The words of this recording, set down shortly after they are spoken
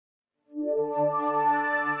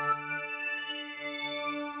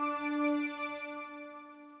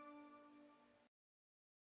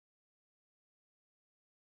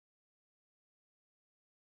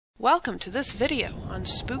Welcome to this video on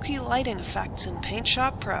spooky lighting effects in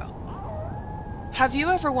PaintShop Pro. Have you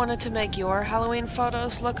ever wanted to make your Halloween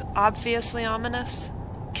photos look obviously ominous,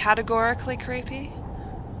 categorically creepy,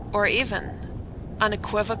 or even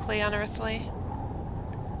unequivocally unearthly?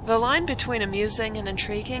 The line between amusing and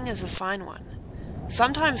intriguing is a fine one.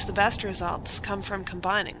 Sometimes the best results come from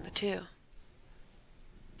combining the two.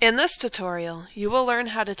 In this tutorial, you will learn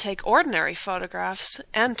how to take ordinary photographs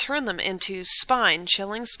and turn them into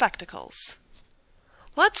spine-chilling spectacles.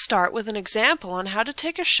 Let's start with an example on how to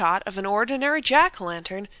take a shot of an ordinary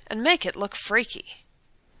jack-o'-lantern and make it look freaky.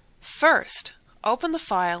 First, open the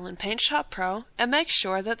file in PaintShop Pro and make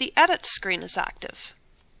sure that the Edit screen is active.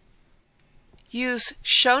 Use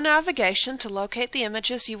Show Navigation to locate the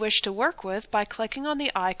images you wish to work with by clicking on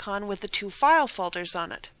the icon with the two file folders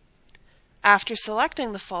on it. After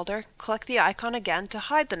selecting the folder, click the icon again to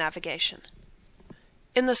hide the navigation.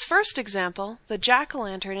 In this first example, the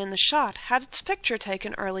jack-o'-lantern in the shot had its picture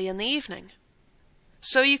taken early in the evening.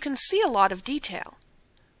 So you can see a lot of detail,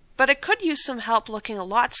 but it could use some help looking a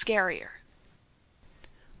lot scarier.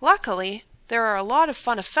 Luckily, there are a lot of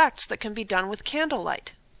fun effects that can be done with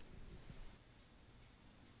candlelight.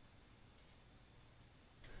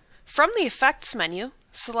 From the Effects menu,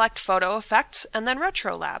 select Photo Effects and then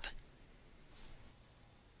Retro Lab.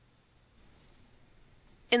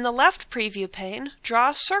 In the left preview pane,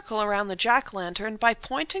 draw a circle around the jack-o'-lantern by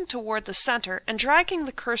pointing toward the center and dragging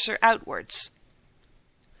the cursor outwards.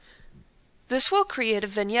 This will create a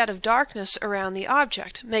vignette of darkness around the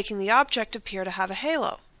object, making the object appear to have a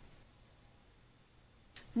halo.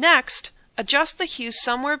 Next, adjust the hue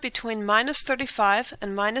somewhere between -35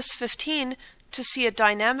 and -15 to see a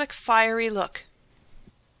dynamic, fiery look.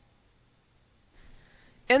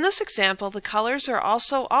 In this example, the colors are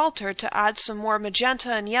also altered to add some more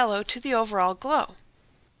magenta and yellow to the overall glow.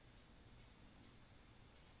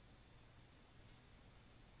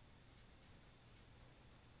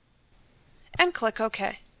 And click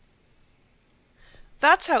OK.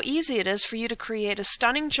 That's how easy it is for you to create a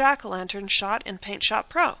stunning jack-o'-lantern shot in PaintShop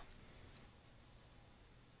Pro.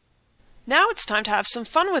 Now it's time to have some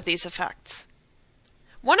fun with these effects.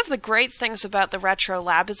 One of the great things about the Retro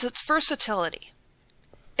Lab is its versatility.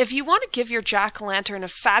 If you want to give your jack-o'-lantern a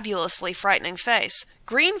fabulously frightening face,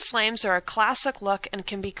 green flames are a classic look and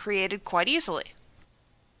can be created quite easily.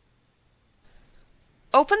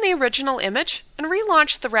 Open the original image and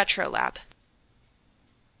relaunch the Retro Lab.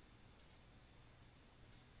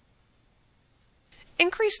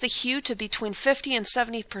 Increase the hue to between 50 and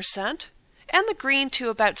 70% and the green to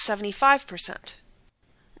about 75%.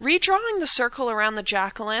 Redrawing the circle around the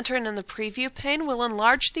jack-o'-lantern in the preview pane will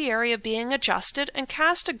enlarge the area being adjusted and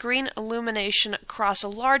cast a green illumination across a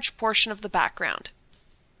large portion of the background.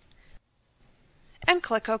 And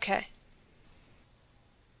click OK.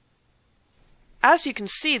 As you can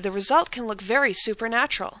see, the result can look very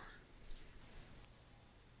supernatural.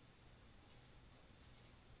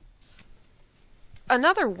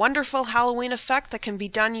 Another wonderful Halloween effect that can be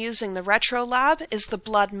done using the Retro Lab is the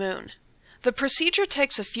blood moon. The procedure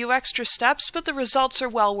takes a few extra steps, but the results are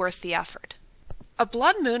well worth the effort. A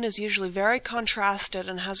blood moon is usually very contrasted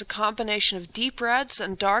and has a combination of deep reds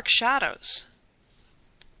and dark shadows.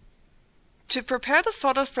 To prepare the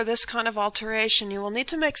photo for this kind of alteration, you will need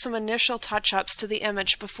to make some initial touch-ups to the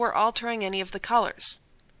image before altering any of the colors.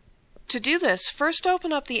 To do this, first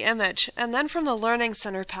open up the image, and then from the Learning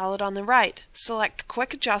Center palette on the right, select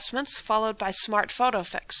Quick Adjustments followed by Smart Photo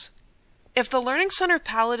Fix. If the Learning Center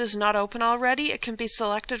palette is not open already, it can be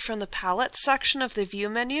selected from the Palette section of the View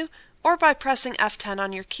menu or by pressing F10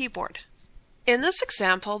 on your keyboard. In this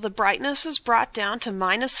example, the brightness is brought down to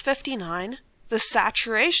 -59, the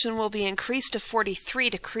saturation will be increased to 43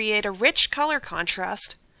 to create a rich color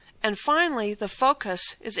contrast, and finally the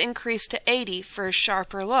focus is increased to 80 for a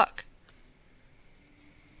sharper look.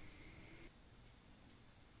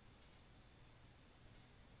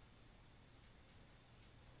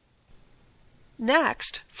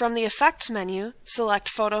 Next, from the Effects menu, select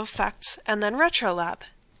Photo Effects and then Retro Lab.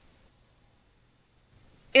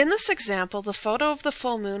 In this example, the photo of the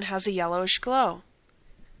full moon has a yellowish glow.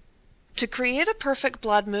 To create a perfect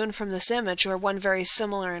blood moon from this image, or one very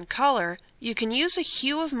similar in color, you can use a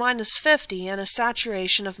hue of -50 and a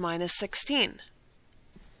saturation of -16.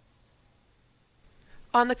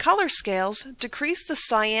 On the color scales, decrease the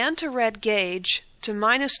cyan to red gauge to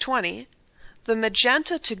 -20, the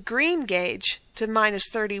magenta to green gauge to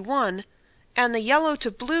 -31, and the yellow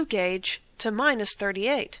to blue gauge to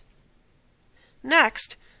 -38.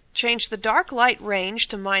 Next, change the dark light range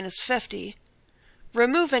to -50,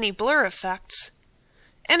 remove any blur effects,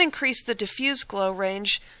 and increase the diffuse glow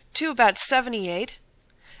range to about 78,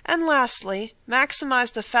 And lastly,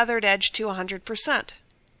 maximize the feathered edge to 100%.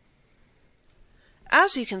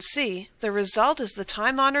 As you can see, the result is the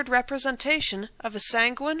time-honored representation of a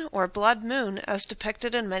sanguine or blood moon as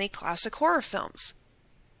depicted in many classic horror films.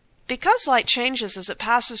 Because light changes as it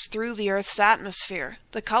passes through the Earth's atmosphere,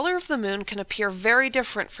 the color of the moon can appear very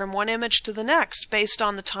different from one image to the next based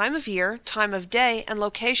on the time of year, time of day, and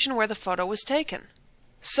location where the photo was taken.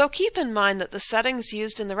 So keep in mind that the settings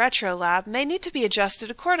used in the Retro Lab may need to be adjusted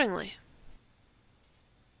accordingly.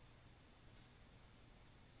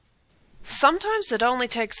 Sometimes it only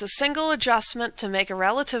takes a single adjustment to make a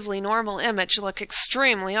relatively normal image look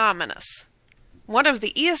extremely ominous. One of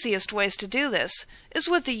the easiest ways to do this is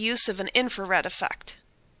with the use of an infrared effect.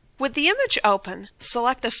 With the image open,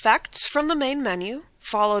 select Effects from the main menu,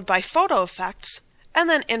 followed by Photo Effects, and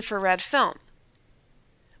then Infrared Film.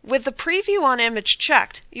 With the Preview on Image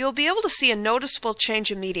checked, you'll be able to see a noticeable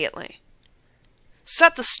change immediately.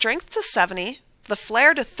 Set the strength to 70, the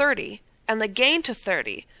flare to 30, and the gain to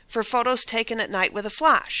 30 for photos taken at night with a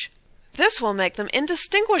flash. This will make them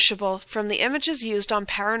indistinguishable from the images used on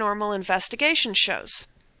paranormal investigation shows.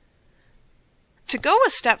 To go a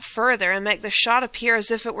step further and make the shot appear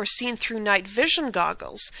as if it were seen through night vision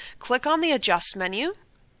goggles, click on the Adjust menu,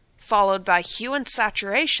 followed by Hue and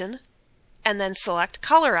Saturation, and then select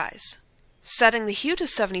Colorize. Setting the hue to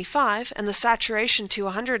 75 and the saturation to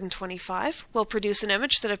 125 will produce an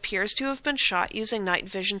image that appears to have been shot using night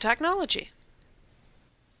vision technology.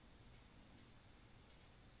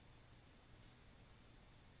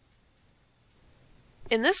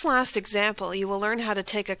 In this last example, you will learn how to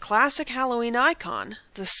take a classic Halloween icon,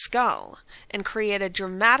 the skull, and create a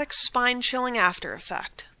dramatic spine-chilling after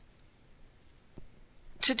effect.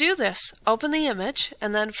 To do this, open the image,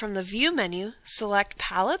 and then from the View menu, select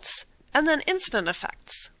Palettes, and then Instant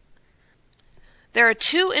Effects. There are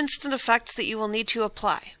two instant effects that you will need to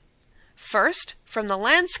apply. First, from the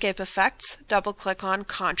Landscape Effects, double-click on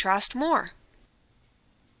Contrast More.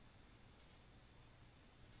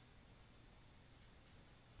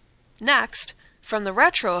 Next, from the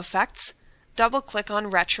Retro Effects, double-click on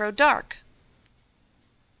Retro Dark.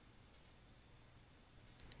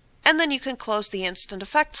 And then you can close the Instant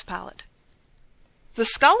Effects palette. The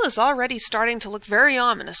skull is already starting to look very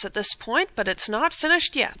ominous at this point, but it's not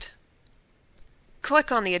finished yet.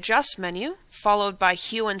 Click on the Adjust menu, followed by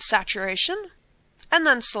Hue and Saturation, and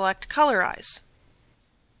then select Colorize.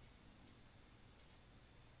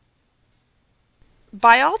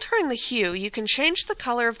 By altering the hue, you can change the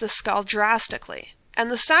color of the skull drastically, and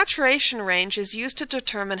the saturation range is used to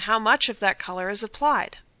determine how much of that color is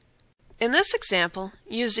applied. In this example,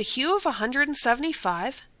 use a hue of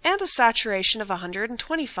 175 and a saturation of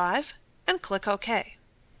 125, and click OK.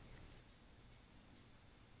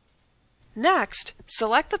 Next,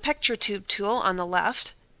 select the Picture Tube tool on the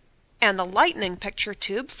left and the Lightning Picture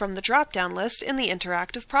Tube from the drop-down list in the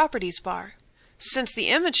Interactive Properties bar. Since the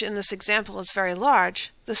image in this example is very large,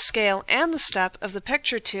 the scale and the step of the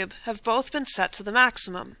picture tube have both been set to the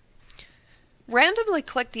maximum. Randomly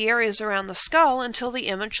click the areas around the skull until the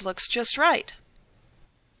image looks just right.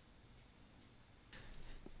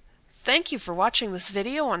 Thank you for watching this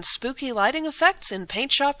video on spooky lighting effects in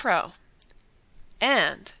PaintShop Pro.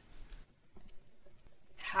 And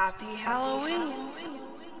Happy Halloween!